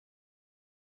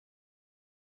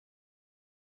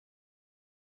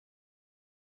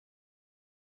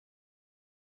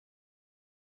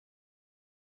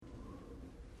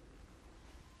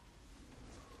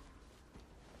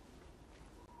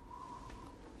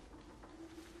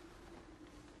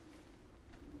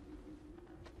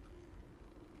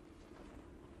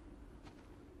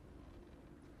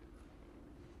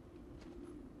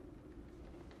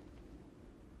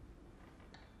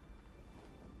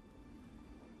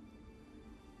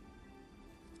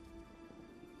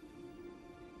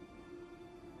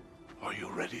you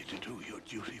ready to do your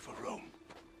duty for Rome?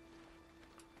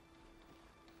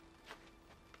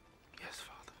 Yes,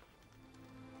 Father.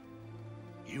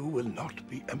 You will not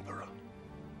be emperor.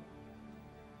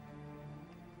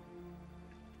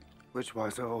 Which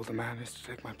wiser older man is to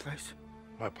take my place?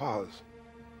 My powers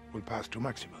will pass to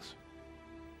Maximus,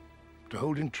 to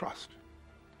hold in trust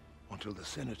until the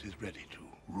Senate is ready to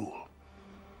rule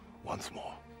once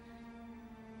more.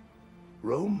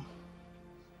 Rome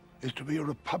is to be a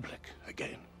republic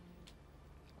again.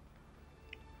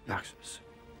 Maximus.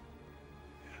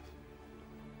 Yes.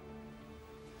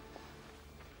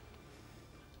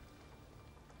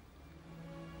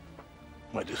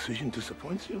 My decision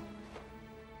disappoints you?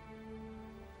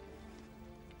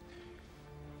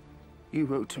 You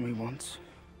wrote to me once,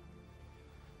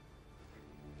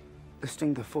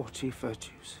 listing the 4 chief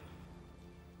virtues: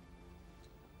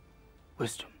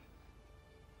 wisdom,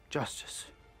 justice,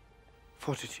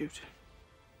 fortitude,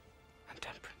 and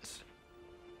temperance.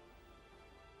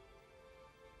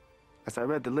 As I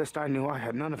read the list, I knew I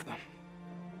had none of them.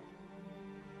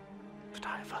 But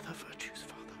I have other virtues,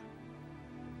 Father.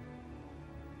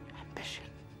 Ambition.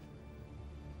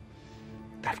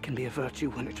 That can be a virtue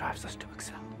when it drives us to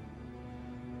excel.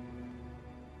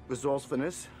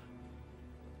 Resourcefulness,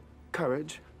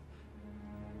 courage.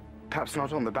 Perhaps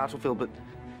not on the battlefield, but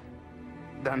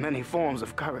there are many forms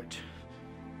of courage.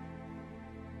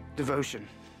 Devotion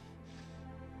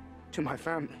to my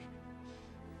family,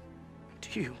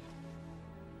 to you.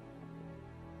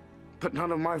 But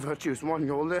none of my virtues won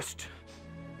your list.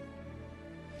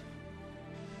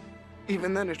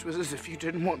 Even then, it was as if you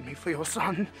didn't want me for your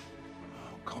son.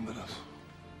 Oh, Commodus,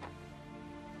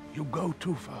 you go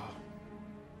too far.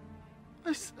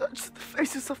 I searched the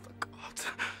faces of the gods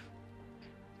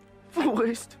for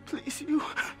ways to please you,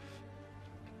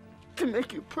 to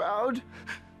make you proud.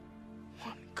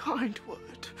 One kind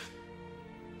word,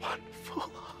 one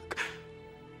full hug,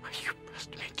 where you pressed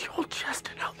me to your chest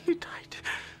and held me tight,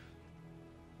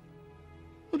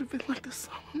 would have been like the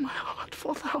sum of my heart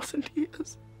for 1,000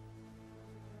 years.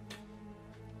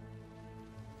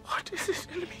 What is it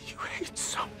in me you hate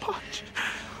so much?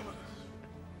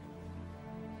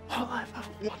 All I've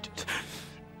ever wanted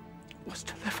was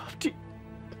to live up to you.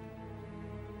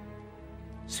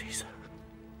 Caesar.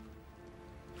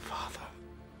 Father.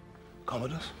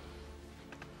 Commodus?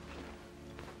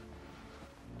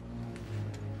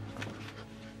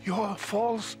 Your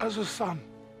false as a son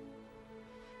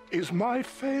is my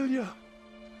failure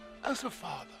as a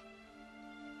father.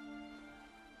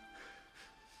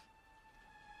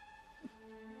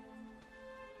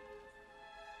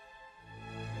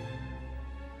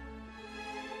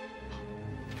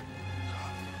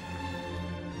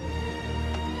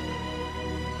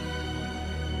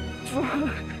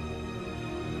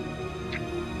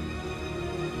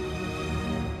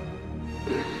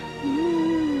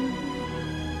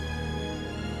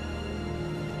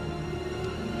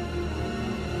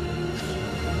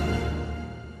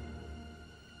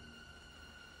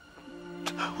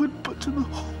 I would put to the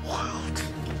whole world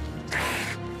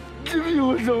if you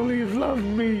would only love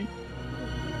me.